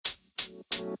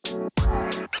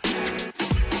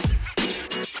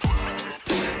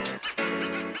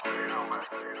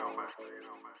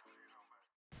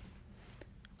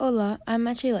Hola, I'm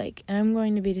Meche Lake, and I'm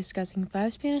going to be discussing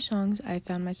 5 Spanish songs I have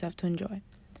found myself to enjoy.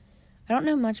 I don't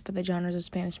know much about the genres of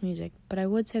Spanish music, but I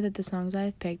would say that the songs I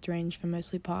have picked range from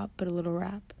mostly pop, but a little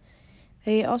rap.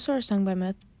 They also are sung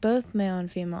by both male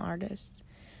and female artists.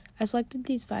 I selected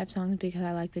these 5 songs because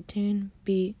I like the tune,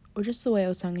 beat, or just the way it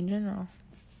was sung in general.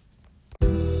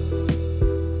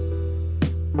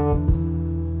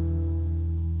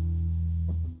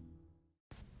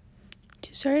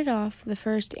 To start it off, the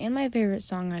first and my favorite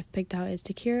song I've picked out is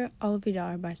Te Quiero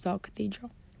Olvidar by Salt Cathedral.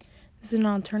 This is an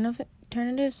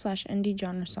alternative/indie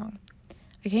genre song.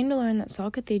 I came to learn that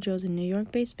Salt Cathedral is a New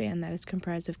York-based band that is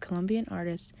comprised of Colombian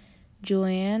artists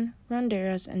Julian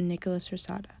Ronderos and Nicolas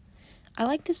Rosada. I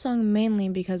like this song mainly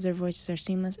because their voices are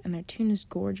seamless and their tune is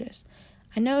gorgeous.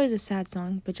 I know it is a sad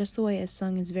song, but just the way it's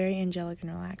sung is very angelic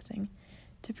and relaxing.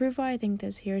 To prove why I think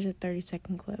this, here's a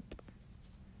 30-second clip.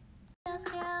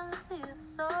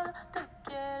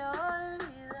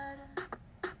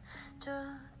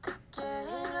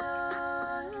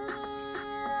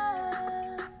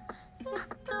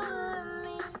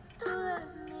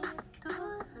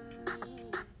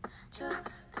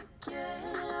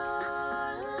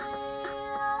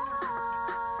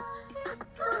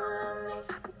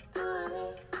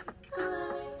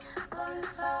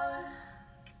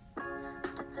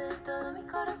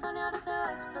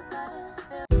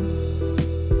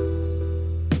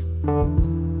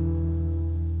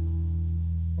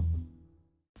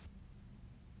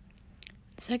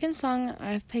 The second song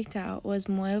I've picked out was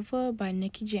Muevo by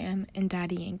Nicky Jam and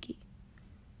Daddy Yankee.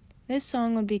 This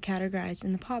song would be categorized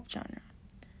in the pop genre.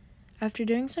 After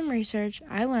doing some research,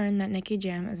 I learned that Nicky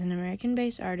Jam is an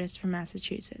American-based artist from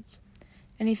Massachusetts,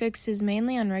 and he focuses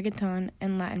mainly on reggaeton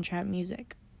and Latin trap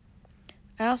music.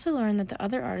 I also learned that the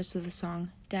other artist of the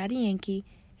song, Daddy Yankee,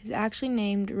 is actually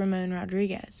named Ramon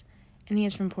Rodriguez, and he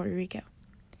is from Puerto Rico.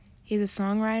 He is a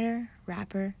songwriter,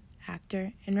 rapper,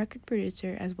 actor, and record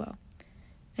producer as well.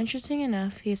 Interesting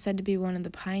enough, he is said to be one of the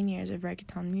pioneers of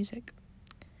reggaeton music.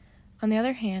 On the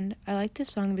other hand, I like this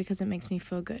song because it makes me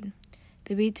feel good.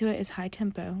 The beat to it is high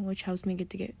tempo, which helps me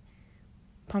get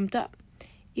pumped up.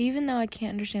 Even though I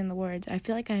can't understand the words, I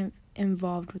feel like I'm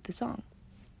involved with the song.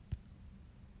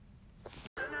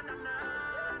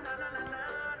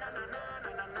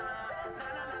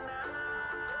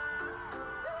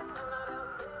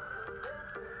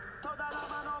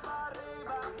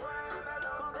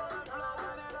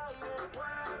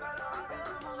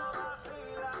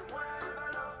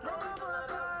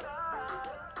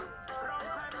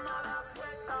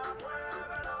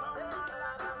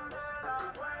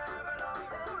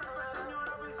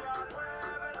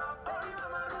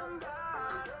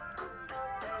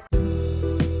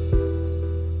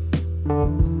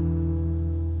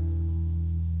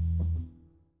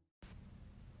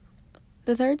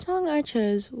 The third song I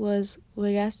chose was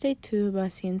Llegaste Tú by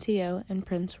Ciencio and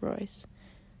Prince Royce.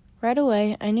 Right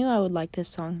away, I knew I would like this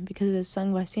song because it is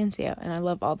sung by Ciencio and I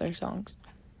love all their songs.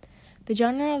 The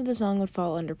genre of the song would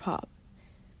fall under pop.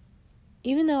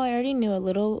 Even though I already knew a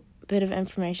little bit of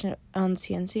information on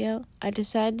Ciencio, I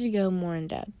decided to go more in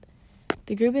depth.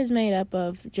 The group is made up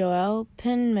of Joel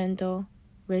Pimentel,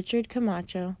 Richard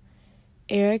Camacho,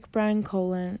 Eric Brian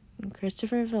Colin,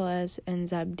 Christopher Velez, and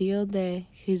Zabdiel de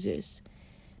Jesus.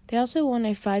 They also won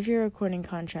a 5-year recording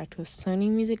contract with Sony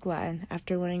Music Latin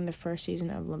after winning the first season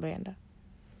of La Banda.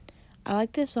 I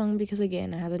like this song because,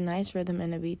 again, it has a nice rhythm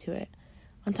and a beat to it.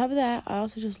 On top of that, I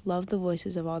also just love the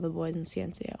voices of all the boys in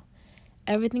Ciencio.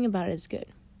 Everything about it is good.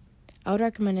 I would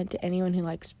recommend it to anyone who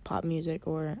likes pop music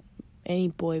or any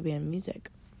boy band music.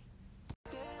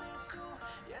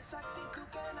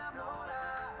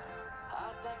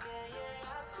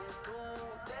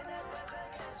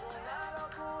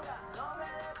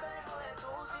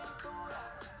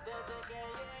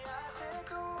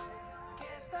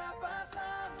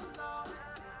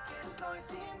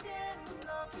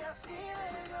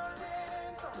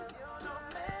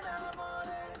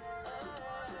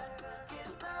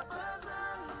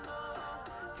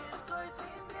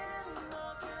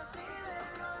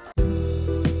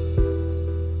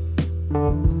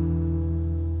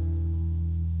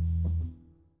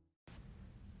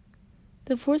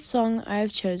 The fourth song I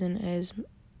have chosen is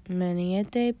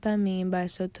Maniete Pa Mi by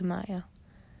Sotomayor.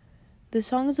 The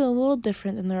song is a little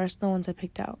different than the rest of the ones I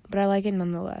picked out, but I like it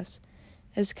nonetheless.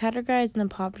 It's categorized in the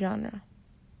pop genre.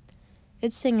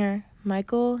 Its singer,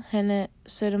 Michael Hennet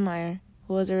Sotomayor,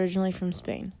 was originally from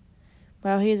Spain.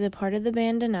 While he is a part of the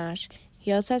band Danash,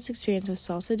 he also has experience with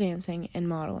salsa dancing and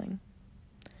modeling.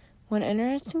 One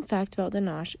interesting fact about the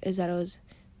Nash is that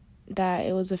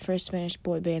it was the first Spanish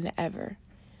boy band ever.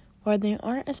 While they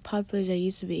aren't as popular as they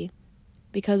used to be,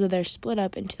 because of their split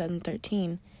up in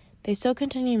 2013, they still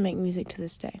continue to make music to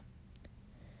this day.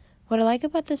 What I like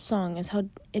about this song is how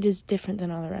it is different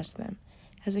than all the rest of them.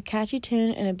 It has a catchy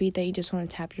tune and a beat that you just want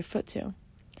to tap your foot to.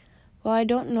 While I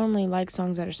don't normally like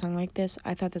songs that are sung like this,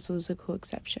 I thought this was a cool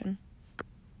exception.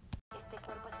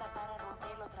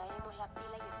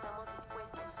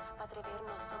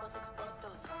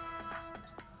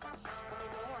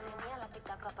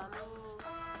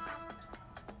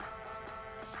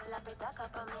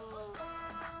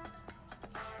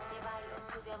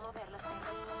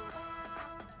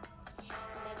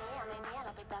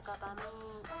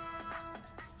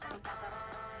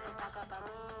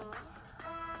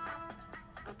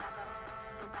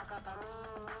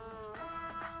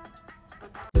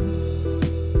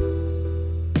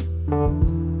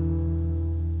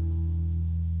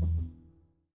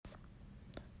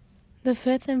 The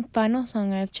fifth and final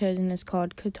song I have chosen is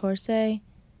called Catorce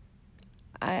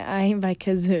I by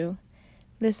Kazoo.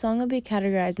 This song will be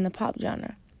categorized in the pop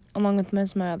genre, along with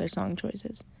most of my other song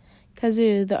choices.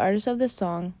 Kazoo, the artist of this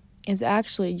song, is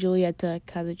actually Giulietta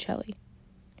Cazuccelli.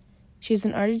 She's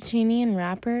an Argentinian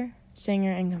rapper,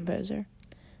 singer, and composer.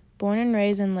 Born and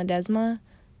raised in Ledesma,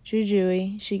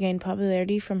 Jujuy, she gained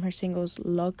popularity from her singles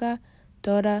Loca,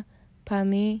 Dora, Pa'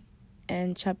 Mi,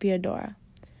 and Chapeadora.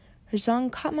 Her song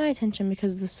caught my attention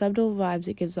because of the subtle vibes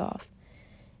it gives off.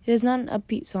 It is not an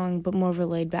upbeat song, but more of a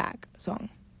laid-back song.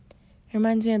 It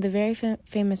reminds me of the very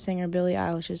famous singer Billie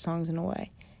Eilish's songs in a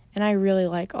way, and I really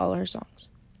like all her songs.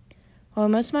 While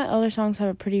most of my other songs have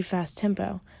a pretty fast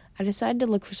tempo, I decided to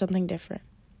look for something different,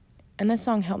 and this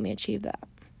song helped me achieve that.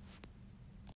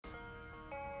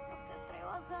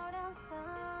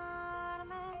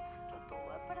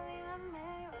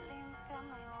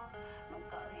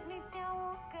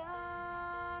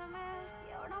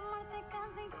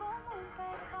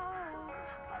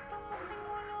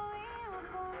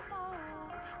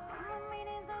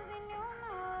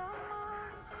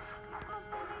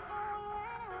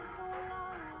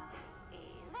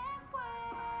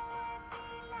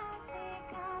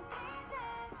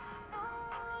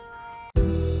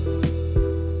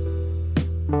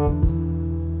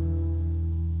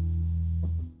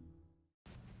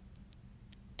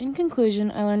 In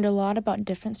conclusion, I learned a lot about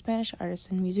different Spanish artists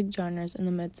and music genres in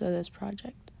the midst of this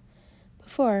project.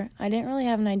 Before, I didn't really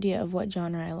have an idea of what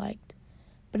genre I liked,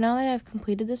 but now that I've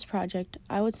completed this project,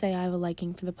 I would say I have a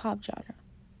liking for the pop genre.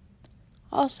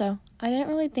 Also, I didn't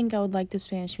really think I would like the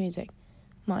Spanish music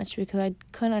much because I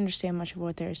couldn't understand much of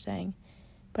what they were saying,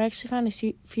 but I actually found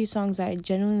a few songs that I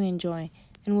genuinely enjoy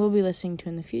and will be listening to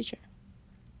in the future.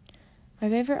 My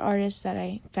favorite artist that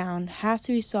I found has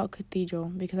to be Salt Cathedral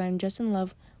because I'm just in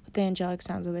love with the angelic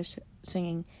sounds of their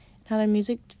singing and how their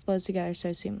music flows together so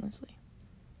seamlessly.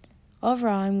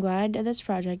 Overall, I'm glad I did this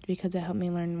project because it helped me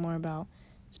learn more about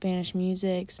Spanish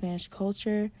music, Spanish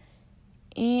culture,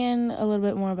 and a little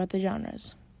bit more about the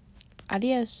genres.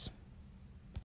 Adios!